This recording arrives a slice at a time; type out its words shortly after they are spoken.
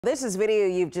This is video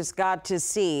you've just got to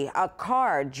see. A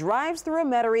car drives through a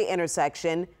Metairie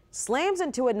intersection, slams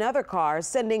into another car,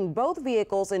 sending both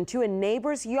vehicles into a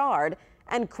neighbor's yard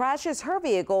and crashes her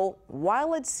vehicle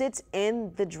while it sits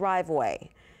in the driveway.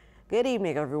 Good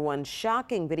evening, everyone.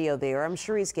 Shocking video there. I'm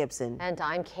Sharice Gibson. And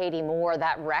I'm Katie Moore.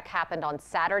 That wreck happened on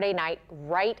Saturday night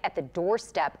right at the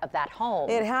doorstep of that home.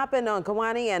 It happened on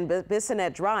Kawanee and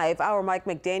Bissonet Drive. Our Mike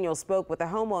McDaniel spoke with a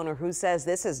homeowner who says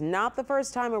this is not the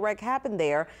first time a wreck happened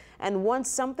there and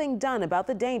wants something done about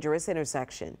the dangerous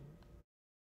intersection.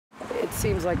 It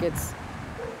seems like it's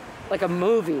like a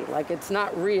movie, like it's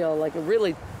not real, like it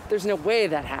really, there's no way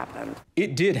that happened.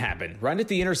 It did happen right at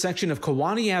the intersection of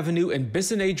Kawanee Avenue and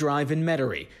Bissonet Drive in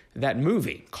Metairie. That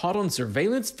movie caught on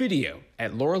surveillance video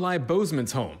at Lorilei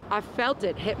Bozeman's home. I felt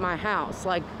it hit my house,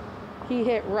 like he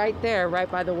hit right there,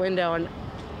 right by the window, and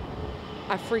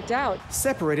I freaked out.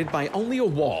 Separated by only a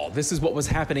wall, this is what was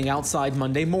happening outside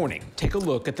Monday morning. Take a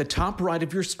look at the top right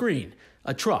of your screen.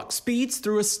 A truck speeds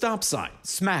through a stop sign,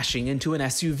 smashing into an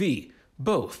SUV.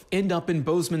 Both end up in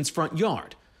Bozeman's front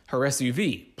yard. Her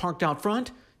SUV, parked out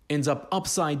front, ends up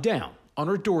upside down on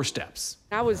her doorsteps.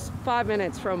 I was 5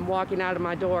 minutes from walking out of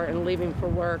my door and leaving for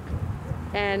work.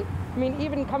 And I mean,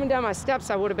 even coming down my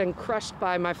steps, I would have been crushed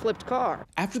by my flipped car.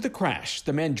 After the crash,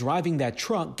 the man driving that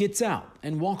truck gets out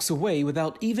and walks away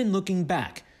without even looking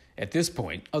back. At this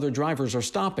point, other drivers are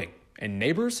stopping and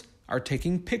neighbors are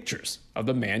taking pictures of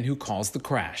the man who caused the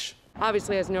crash.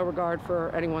 Obviously has no regard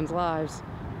for anyone's lives,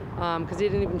 because he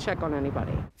didn't even check on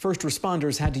anybody. First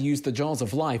responders had to use the jaws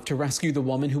of life to rescue the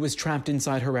woman who was trapped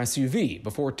inside her SUV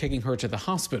before taking her to the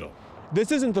hospital.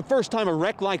 This isn't the first time a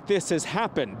wreck like this has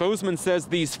happened. Bozeman says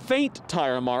these faint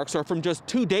tire marks are from just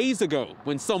 2 days ago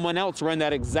when someone else ran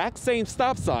that exact same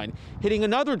stop sign, hitting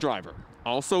another driver,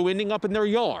 also ending up in their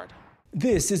yard.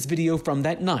 This is video from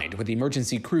that night with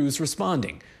emergency crews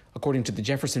responding. According to the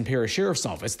Jefferson Parish Sheriff's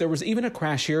Office, there was even a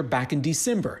crash here back in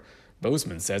December.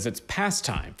 Bozeman says it's past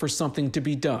time for something to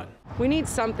be done. We need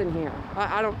something here.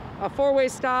 A four-way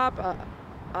stop,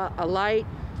 a light,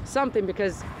 something,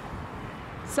 because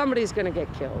somebody's going to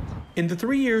get killed. In the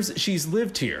 3 years she's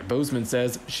lived here, Bozeman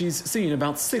says she's seen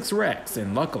about 6 wrecks,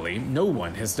 and luckily no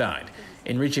one has died.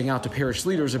 In reaching out to parish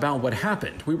leaders about what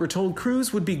happened, we were told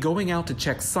crews would be going out to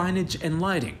check signage and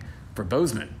lighting. For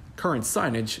Bozeman, current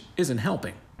signage isn't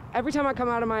helping. Every time I come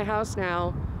out of my house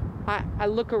now, I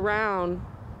look around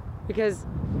because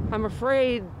I'm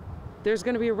afraid there's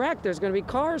going to be a wreck. There's going to be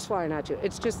cars flying at you.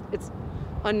 It's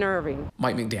unnerving.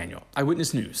 Mike McDaniel,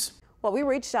 Eyewitness News. Well, we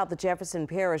reached out to Jefferson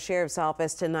Parish Sheriff's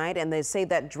Office tonight, and they say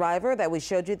that driver that we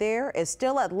showed you there is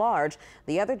still at large.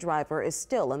 The other driver is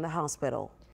still in the hospital.